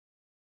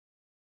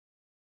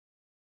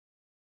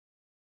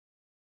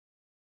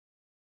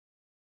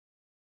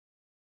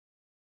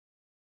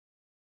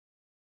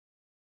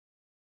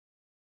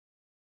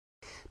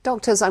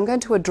Doctors, I'm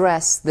going to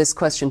address this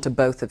question to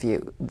both of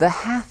you. There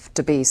have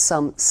to be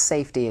some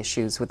safety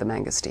issues with the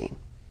mangosteen.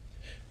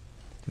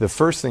 The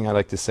first thing I'd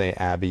like to say,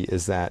 Abby,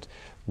 is that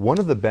one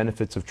of the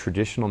benefits of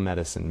traditional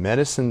medicine,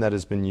 medicine that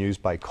has been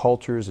used by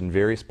cultures in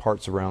various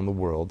parts around the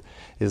world,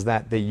 is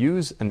that they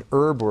use an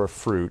herb or a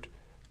fruit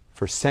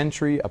for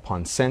century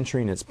upon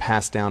century, and it's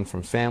passed down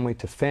from family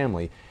to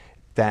family,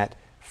 that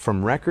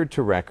from record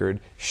to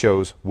record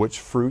shows which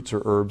fruits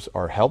or herbs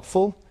are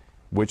helpful,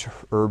 which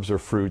herbs or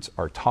fruits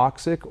are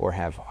toxic or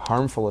have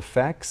harmful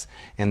effects,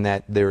 and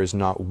that there is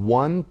not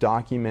one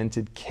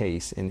documented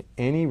case in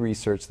any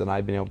research that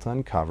I've been able to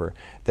uncover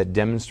that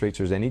demonstrates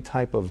there's any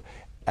type of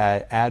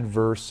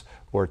adverse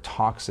or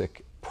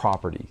toxic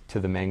property to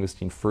the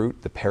mangosteen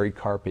fruit, the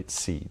pericarpate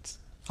seeds.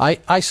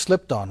 I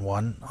slipped on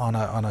one on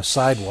a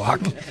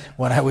sidewalk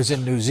when I was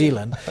in New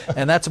Zealand,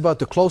 and that's about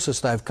the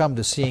closest I've come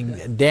to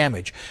seeing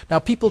damage. Now,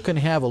 people can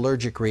have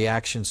allergic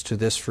reactions to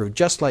this fruit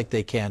just like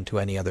they can to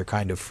any other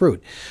kind of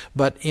fruit,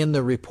 but in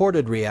the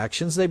reported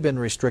reactions, they've been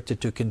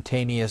restricted to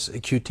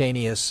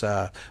cutaneous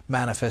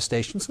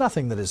manifestations,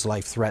 nothing that is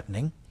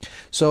life-threatening.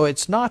 So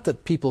it's not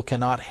that people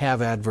cannot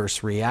have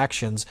adverse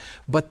reactions,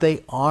 but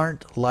they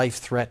aren't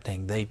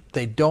life-threatening.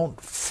 They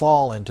don't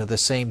fall into the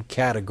same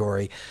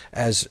category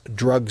as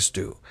drugs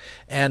do.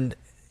 And,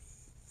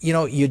 you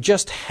know, you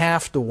just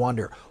have to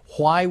wonder,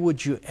 why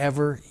would you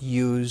ever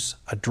use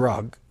a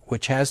drug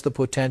which has the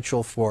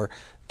potential for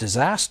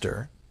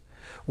disaster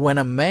when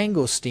a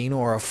mangosteen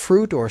or a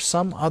fruit or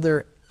some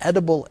other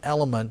edible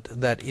element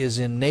that is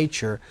in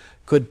nature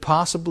could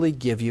possibly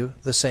give you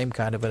the same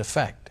kind of an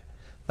effect?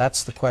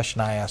 That's the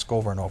question I ask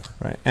over and over.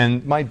 Right.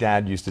 And my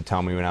dad used to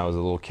tell me when I was a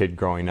little kid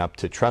growing up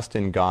to trust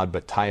in God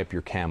but tie up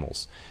your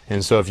camels.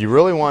 And so if you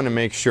really want to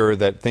make sure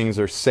that things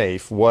are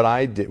safe,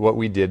 what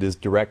we did is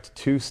direct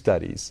 2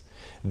 studies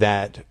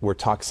that were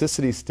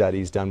toxicity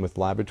studies done with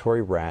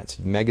laboratory rats,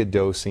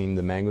 megadosing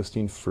the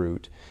mangosteen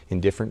fruit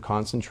in different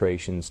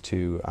concentrations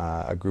to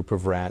a group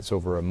of rats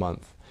over a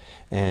month.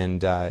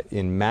 And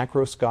in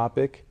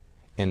macroscopic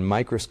and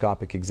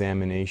microscopic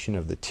examination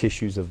of the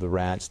tissues of the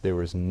rats, there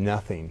was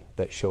nothing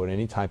that showed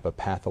any type of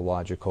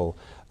pathological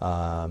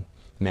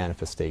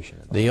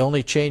manifestation. The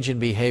only change in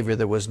behavior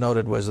that was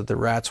noted was that the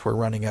rats were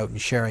running out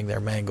and sharing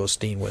their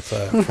mangosteen with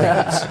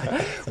friends.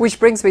 Which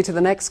brings me to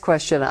the next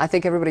question. I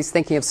think everybody's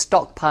thinking of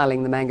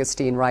stockpiling the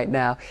mangosteen right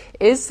now.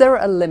 Is there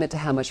a limit to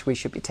how much we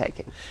should be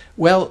taking?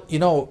 Well, you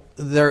know,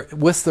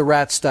 with the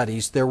rat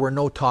studies, there were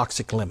no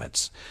toxic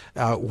limits.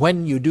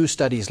 When you do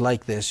studies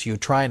like this, you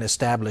try and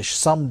establish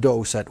some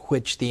dose at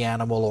which the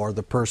animal or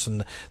the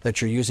person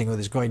that you're using with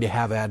is going to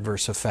have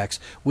adverse effects.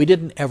 We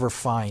didn't ever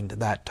find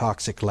that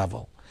toxic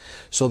level.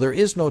 So there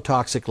is no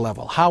toxic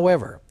level.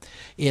 However,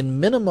 in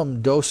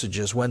minimum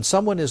dosages, when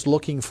someone is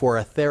looking for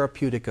a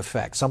therapeutic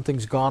effect,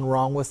 something's gone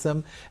wrong with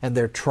them, and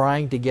they're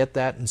trying to get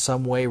that in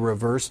some way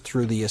reversed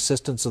through the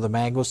assistance of the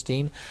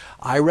mangosteen,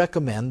 I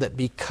recommend that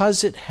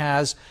because it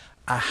has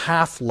a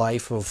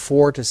half-life of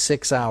 4 to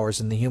 6 hours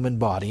in the human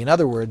body. In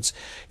other words,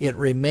 it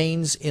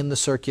remains in the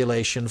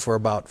circulation for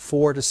about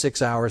 4 to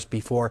 6 hours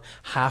before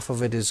half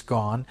of it is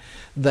gone,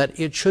 that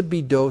it should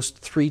be dosed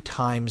 3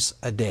 times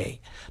a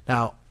day.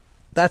 Now,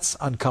 that's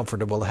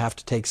uncomfortable to have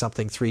to take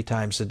something 3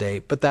 times a day,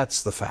 but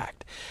that's the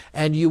fact.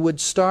 And you would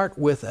start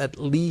with at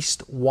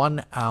least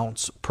 1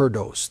 ounce per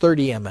dose,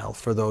 30 ml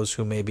for those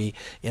who may be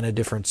in a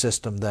different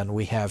system than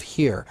we have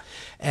here.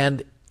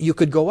 And you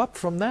could go up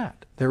from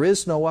that. There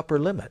is no upper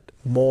limit.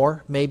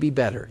 More may be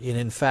better. It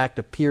in fact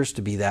appears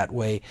to be that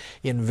way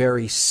in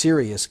very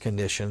serious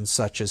conditions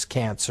such as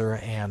cancer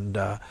and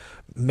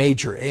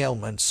major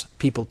ailments.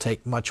 People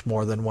take much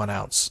more than 1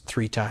 ounce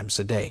 3 times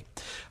a day.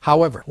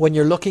 However, when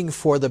you're looking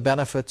for the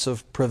benefits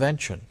of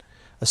prevention,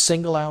 a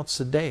single ounce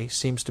a day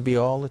seems to be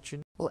all that you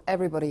need. Well,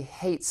 everybody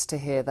hates to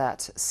hear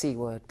that C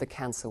word, the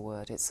cancer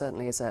word. It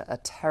certainly is a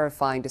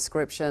terrifying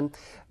description.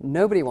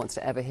 Nobody wants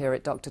to ever hear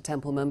it, Dr.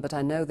 Templeman, but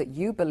I know that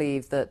you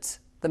believe that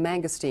the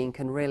mangosteen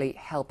can really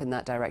help in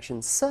that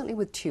direction, certainly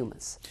with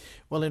tumors.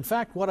 Well, in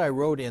fact, what I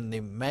wrote in the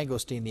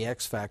Mangosteen, the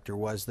X Factor,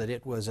 was that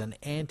it was an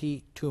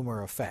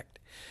anti-tumor effect.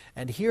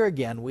 And here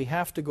again, we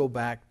have to go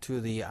back to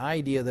the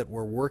idea that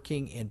we're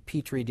working in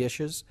petri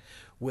dishes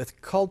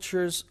with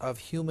cultures of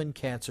human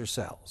cancer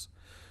cells.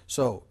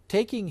 So,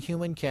 taking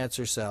human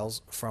cancer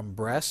cells from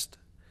breast,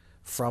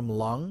 from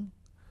lung,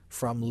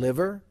 from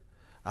liver,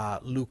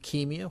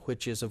 leukemia,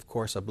 which is of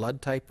course a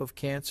blood type of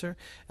cancer,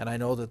 and I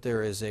know that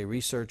there is a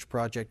research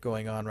project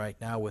going on right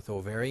now with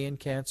ovarian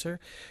cancer.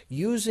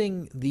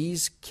 Using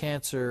these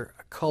cancer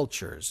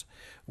cultures,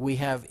 we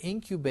have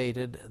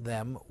incubated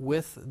them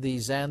with the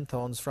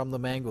xanthones from the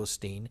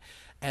mangosteen,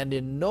 and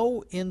in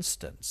no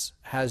instance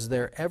has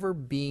there ever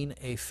been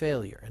a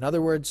failure. In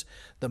other words,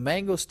 the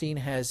mangosteen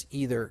has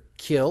either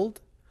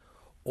killed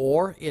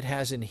or it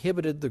has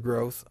inhibited the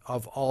growth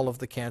of all of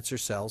the cancer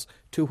cells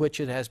to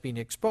which it has been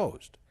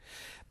exposed.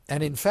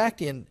 And in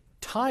fact, in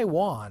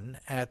Taiwan,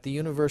 at the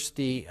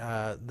university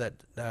that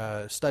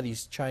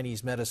studies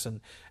Chinese medicine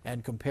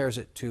and compares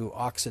it to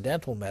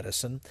Occidental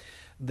medicine,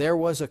 there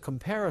was a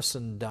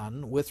comparison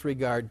done with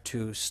regard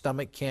to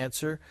stomach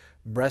cancer,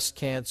 breast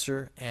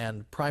cancer,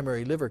 and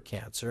primary liver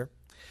cancer,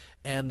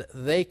 and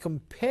they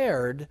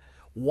compared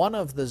one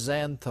of the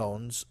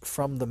xanthones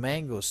from the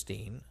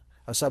mangosteen,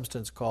 a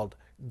substance called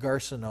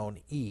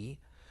garcinone E,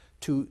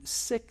 to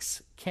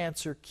 6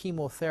 cancer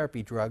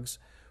chemotherapy drugs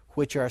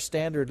which are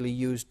standardly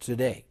used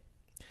today.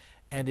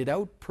 And it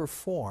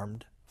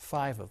outperformed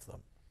 5 of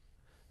them.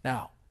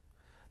 Now,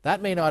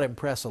 that may not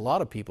impress a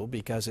lot of people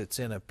because it's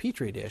in a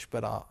petri dish,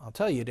 but I'll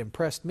tell you, it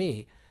impressed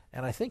me,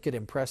 and I think it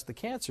impressed the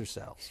cancer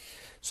cells.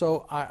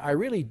 So I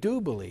really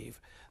do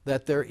believe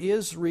that there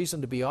is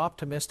reason to be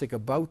optimistic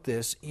about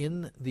this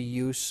in the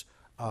use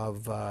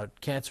of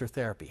cancer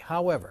therapy.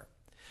 However,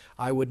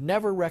 I would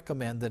never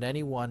recommend that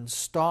anyone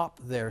stop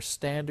their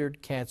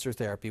standard cancer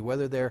therapy,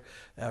 whether they're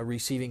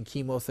receiving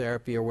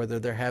chemotherapy or whether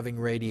they're having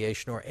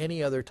radiation or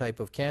any other type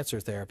of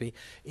cancer therapy,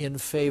 in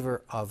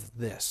favor of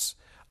this.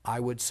 I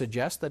would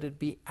suggest that it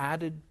be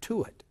added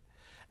to it,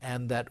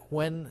 and that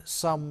when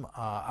some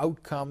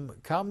outcome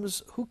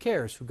comes, who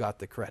cares who got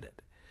the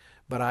credit?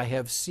 But I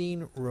have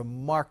seen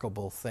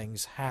remarkable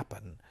things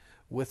happen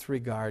with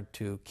regard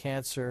to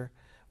cancer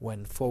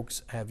when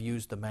folks have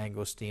used the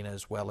mangosteen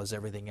as well as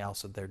everything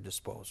else at their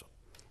disposal.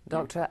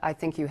 Doctor, I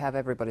think you have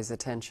everybody's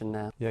attention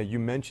now. Yeah, you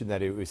mentioned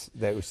that it was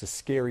a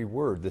scary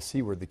word, the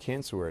C word, the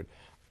cancer word.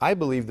 I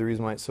believe the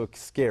reason why it's so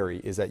scary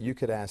is that you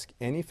could ask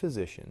any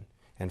physician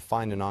and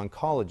find an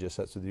oncologist,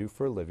 that's what they do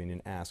for a living,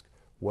 and ask,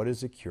 what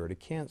is a cure to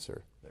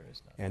cancer? There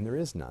is none. And there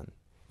is none.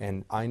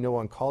 And I know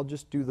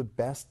oncologists do the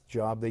best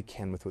job they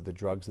can with the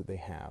drugs that they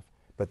have,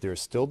 but there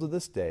is still to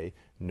this day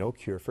no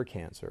cure for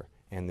cancer.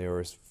 And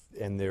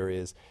there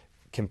is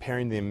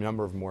comparing the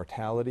number of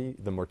mortality,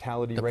 the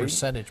mortality rate. The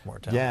percentage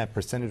mortality. Yeah,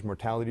 percentage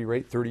mortality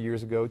rate 30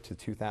 years ago to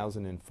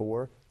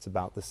 2004, it's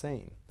about the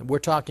same. We're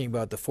talking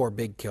about the 4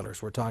 big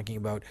killers. We're talking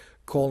about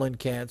colon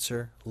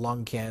cancer,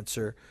 lung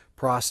cancer,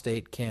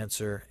 prostate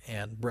cancer,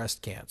 and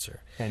breast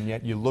cancer. And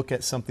yet you look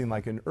at something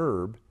like an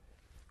herb,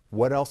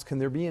 what else can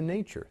there be in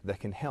nature that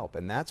can help?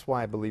 And that's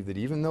why I believe that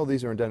even though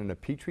these are done in a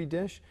petri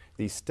dish,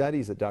 these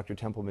studies that Dr.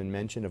 Templeman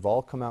mentioned have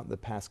all come out in the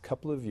past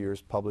couple of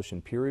years, published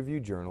in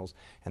peer-reviewed journals,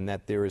 and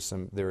that there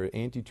are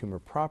anti-tumor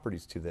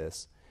properties to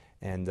this,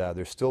 and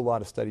there's still a lot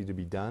of study to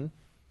be done.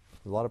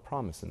 There's a lot of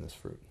promise in this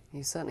fruit.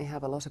 You certainly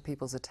have a lot of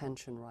people's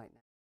attention right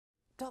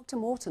now. Dr.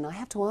 Morton, I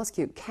have to ask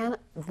you, can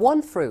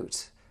one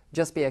fruit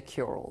just be a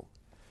cure-all?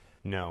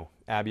 No.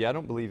 Abby, I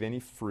don't believe any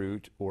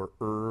fruit or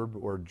herb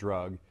or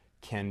drug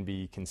can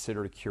be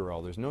considered a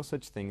cure-all. There's no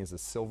such thing as a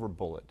silver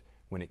bullet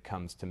when it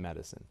comes to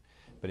medicine.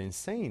 But in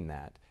saying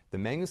that, the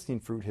mangosteen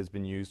fruit has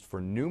been used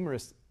for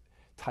numerous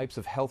types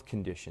of health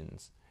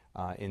conditions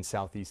in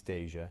Southeast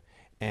Asia,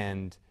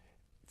 and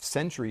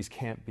centuries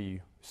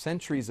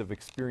of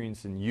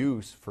experience and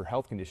use for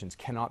health conditions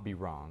cannot be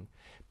wrong.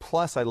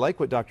 Plus, I like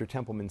what Dr.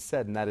 Templeman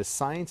said, and that is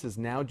science is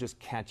now just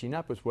catching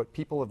up with what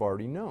people have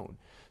already known.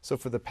 So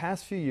for the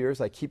past few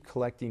years, I keep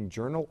collecting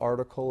journal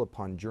article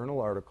upon journal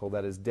article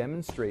that has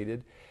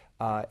demonstrated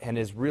and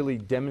has really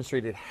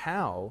demonstrated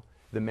how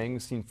the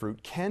mangosteen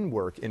fruit can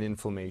work in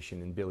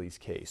inflammation in Billy's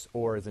case,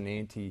 or as an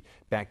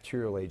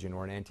antibacterial agent,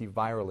 or an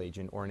antiviral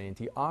agent, or an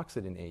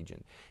antioxidant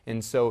agent.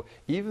 And so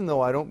even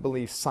though I don't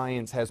believe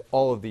science has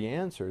all of the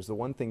answers, the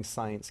one thing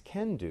science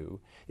can do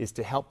is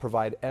to help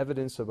provide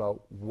evidence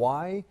about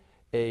why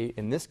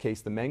in this case,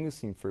 the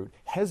mangosteen fruit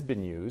has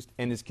been used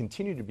and is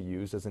continued to be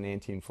used as an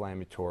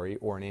anti-inflammatory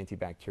or an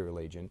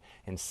antibacterial agent.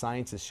 And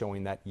science is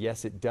showing that,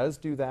 yes, it does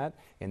do that,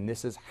 and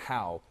this is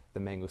how the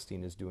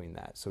mangosteen is doing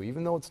that. So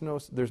even though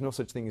there's no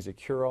such thing as a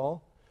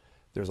cure-all,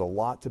 there's a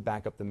lot to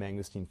back up the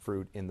mangosteen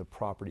fruit in the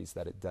properties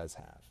that it does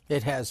have.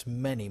 It has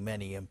many,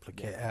 many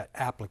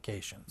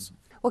applications.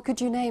 Well,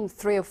 could you name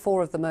 3 or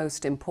 4 of the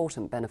most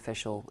important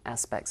beneficial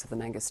aspects of the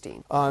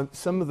mangosteen?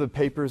 Some of the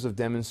papers have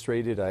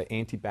demonstrated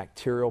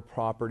antibacterial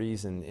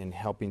properties in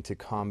helping to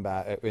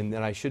combat, and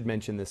then I should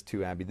mention this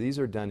too, Abby, these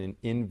are done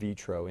in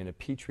vitro, in a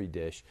petri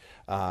dish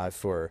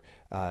for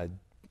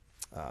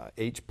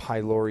H.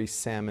 pylori,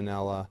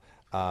 salmonella,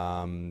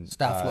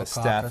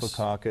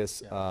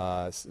 Staphylococcus,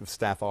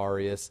 Staph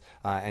aureus,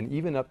 and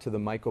even up to the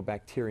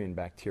mycobacterium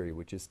bacteria,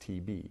 which is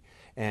TB.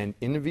 And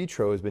in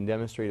vitro has been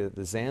demonstrated that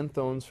the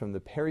xanthones from the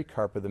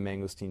pericarp of the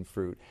mangosteen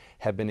fruit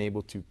have been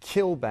able to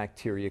kill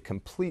bacteria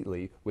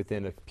completely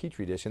within a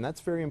petri dish. And that's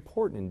very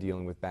important in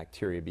dealing with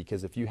bacteria,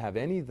 because if you have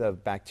any of the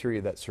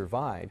bacteria that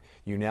survive,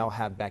 you now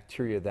have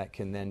bacteria that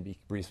can then be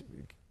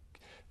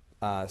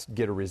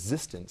get a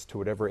resistance to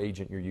whatever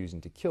agent you're using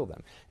to kill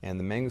them. And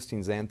the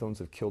mangosteen xanthones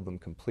have killed them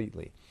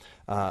completely.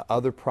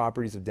 Other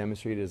properties have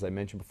demonstrated, as I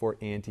mentioned before,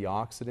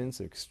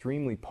 antioxidants are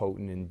extremely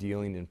potent in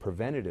dealing in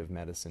preventative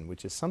medicine,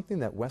 which is something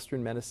that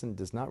Western medicine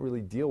does not really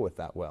deal with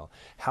that well.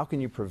 How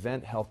can you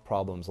prevent health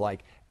problems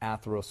like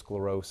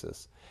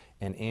atherosclerosis?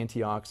 And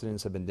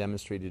antioxidants have been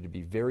demonstrated to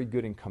be very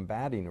good in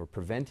combating or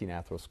preventing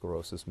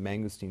atherosclerosis.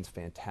 Mangosteen's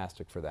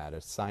fantastic for that.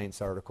 A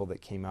science article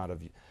that came out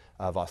of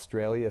of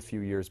Australia a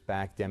few years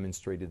back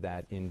demonstrated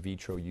that in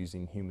vitro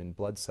using human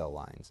blood cell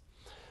lines.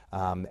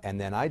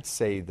 And then I'd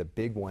say the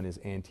big one is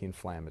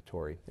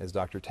anti-inflammatory. As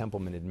Dr.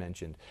 Templeman had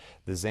mentioned,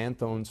 the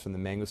xanthones from the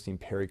mangosteen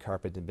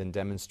pericarpet have been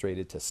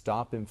demonstrated to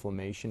stop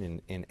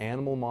inflammation in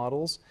animal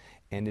models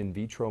and in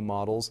vitro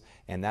models,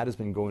 and that has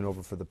been going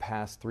over for the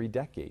past 3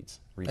 decades.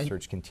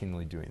 Research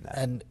continually doing that.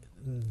 And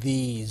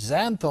the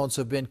xanthones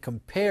have been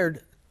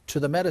compared to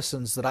the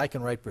medicines that I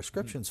can write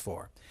prescriptions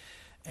for.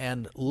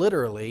 And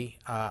literally,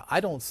 I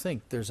don't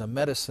think there's a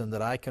medicine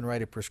that I can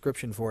write a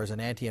prescription for as an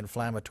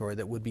anti-inflammatory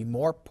that would be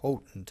more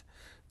potent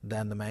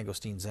than the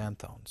mangosteen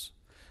xanthones.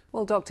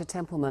 Well, Dr.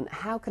 Templeman,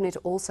 how can it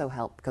also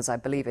help, because I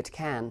believe it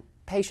can,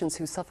 patients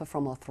who suffer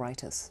from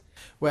arthritis?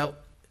 Well,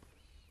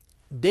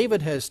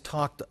 David has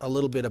talked a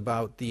little bit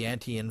about the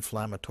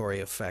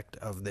anti-inflammatory effect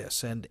of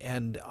this,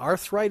 and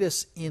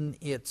arthritis in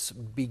its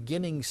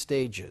beginning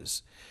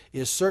stages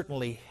is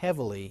certainly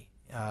heavily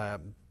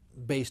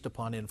based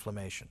upon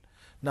inflammation.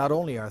 Not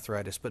only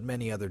arthritis, but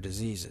many other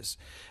diseases.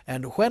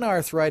 And when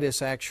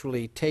arthritis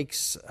actually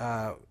takes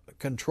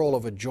control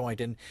of a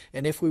joint, and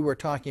if we were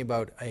talking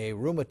about a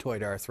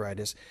rheumatoid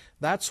arthritis,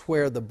 that's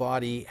where the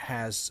body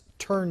has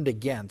turned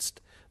against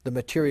the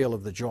material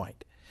of the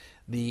joint.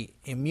 The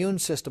immune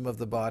system of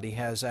the body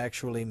has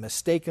actually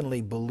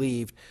mistakenly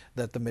believed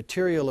that the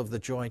material of the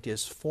joint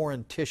is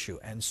foreign tissue,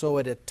 and so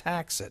it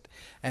attacks it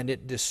and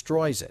it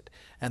destroys it.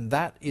 And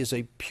that is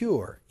a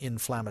pure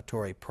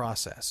inflammatory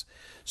process.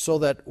 So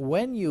that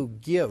when you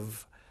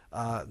give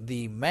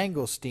the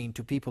mangosteen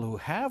to people who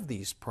have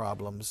these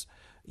problems,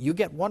 you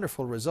get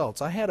wonderful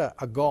results. I had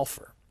a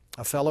golfer,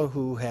 a fellow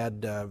who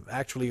had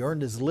actually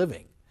earned his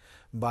living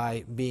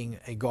by being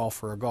a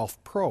golfer, a golf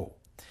pro.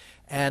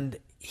 And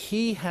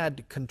he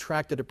had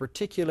contracted a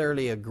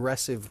particularly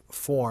aggressive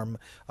form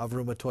of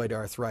rheumatoid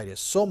arthritis,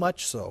 so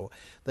much so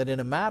that in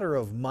a matter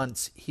of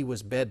months he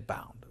was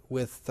bedbound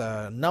with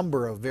a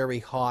number of very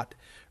hot,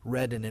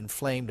 red and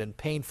inflamed and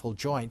painful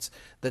joints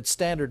that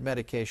standard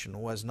medication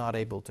was not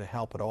able to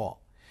help at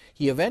all.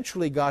 He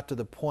eventually got to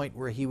the point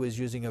where he was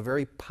using a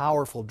very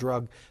powerful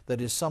drug that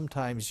is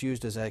sometimes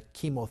used as a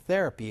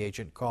chemotherapy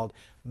agent called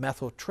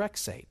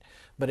methotrexate.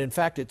 But in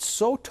fact, it's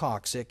so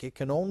toxic it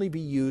can only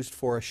be used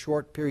for a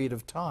short period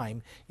of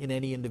time in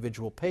any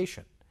individual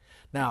patient.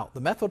 Now,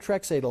 the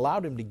methotrexate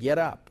allowed him to get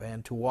up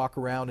and to walk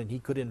around, and he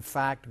could in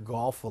fact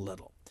golf a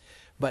little.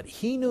 But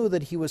he knew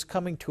that he was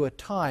coming to a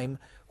time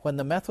when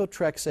the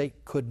methotrexate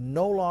could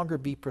no longer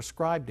be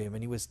prescribed to him,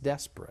 and he was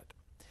desperate.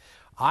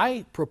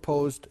 I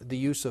proposed the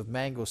use of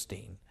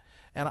mangosteen,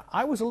 and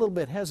I was a little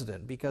bit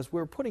hesitant because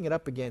we were putting it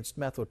up against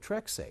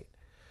methotrexate.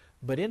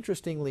 But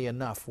interestingly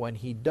enough, when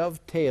he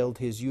dovetailed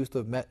his use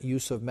of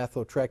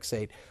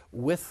methotrexate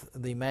with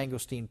the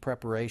mangosteen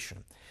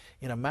preparation,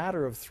 in a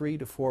matter of 3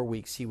 to 4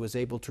 weeks he was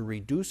able to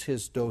reduce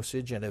his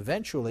dosage and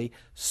eventually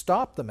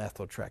stop the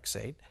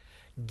methotrexate,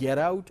 get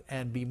out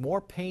and be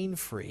more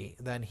pain-free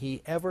than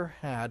he ever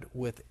had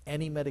with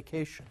any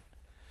medication.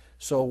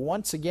 So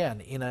once again,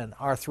 in an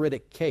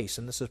arthritic case,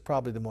 and this is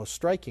probably the most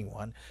striking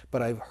one,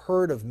 but I've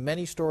heard of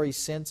many stories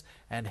since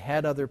and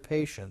had other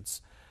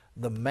patients,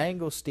 the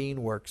mangosteen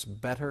works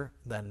better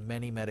than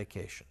many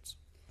medications.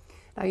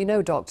 Now, you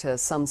know, Doctor,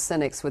 some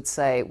cynics would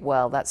say,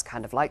 well, that's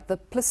kind of like the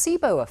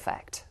placebo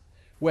effect.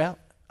 Well,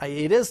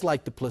 it is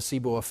like the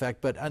placebo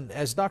effect, but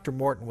as Dr.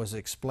 Morton was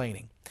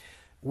explaining,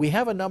 we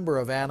have a number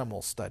of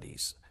animal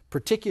studies,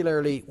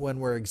 particularly when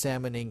we're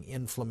examining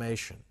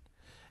inflammation.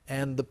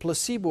 And the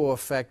placebo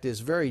effect is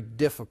very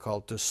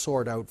difficult to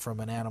sort out from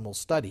an animal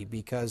study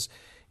because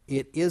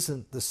it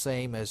isn't the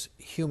same as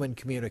human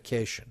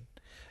communication,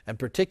 and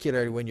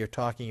particularly when you're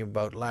talking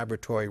about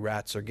laboratory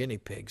rats or guinea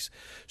pigs.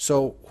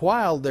 So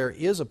while there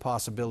is a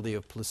possibility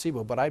of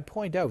placebo, but I'd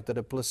point out that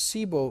a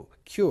placebo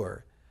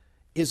cure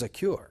is a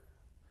cure.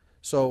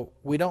 So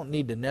we don't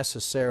need to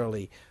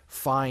necessarily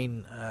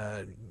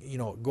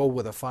go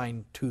with a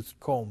fine-tooth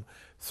comb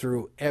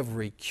through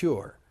every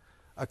cure.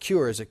 A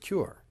cure is a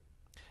cure.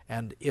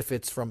 And if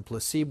it's from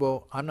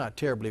placebo, I'm not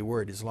terribly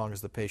worried as long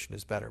as the patient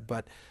is better.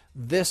 But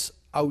this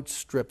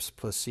outstrips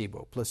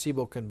placebo.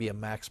 Placebo can be a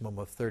maximum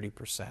of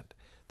 30%.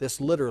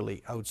 This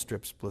literally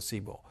outstrips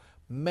placebo.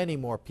 Many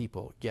more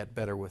people get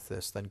better with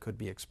this than could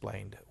be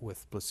explained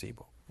with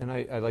placebo. And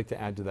I'd like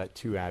to add to that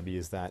too, Abby,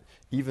 is that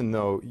even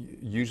though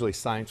usually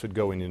science would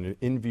go in an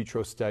in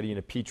vitro study in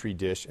a petri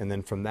dish, and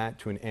then from that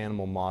to an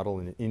animal model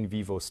in an in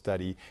vivo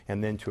study,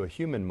 and then to a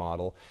human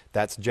model,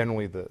 that's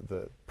generally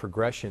the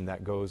progression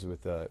that goes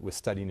with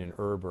studying an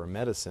herb or a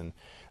medicine.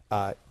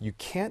 You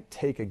can't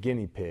take a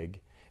guinea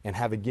pig and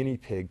have a guinea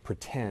pig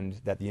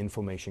pretend that the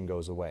inflammation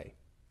goes away.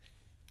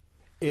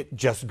 It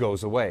just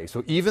goes away.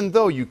 So even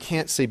though you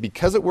can't say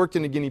because it worked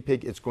in a guinea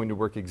pig, it's going to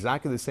work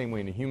exactly the same way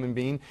in a human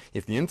being,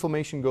 if the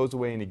inflammation goes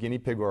away in a guinea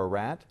pig or a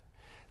rat,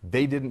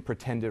 they didn't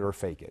pretend it or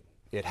fake it.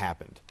 It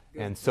happened.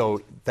 And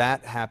so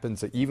that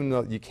happens, even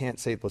though you can't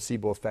say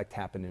placebo effect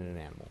happened in an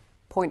animal.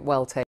 Point well taken.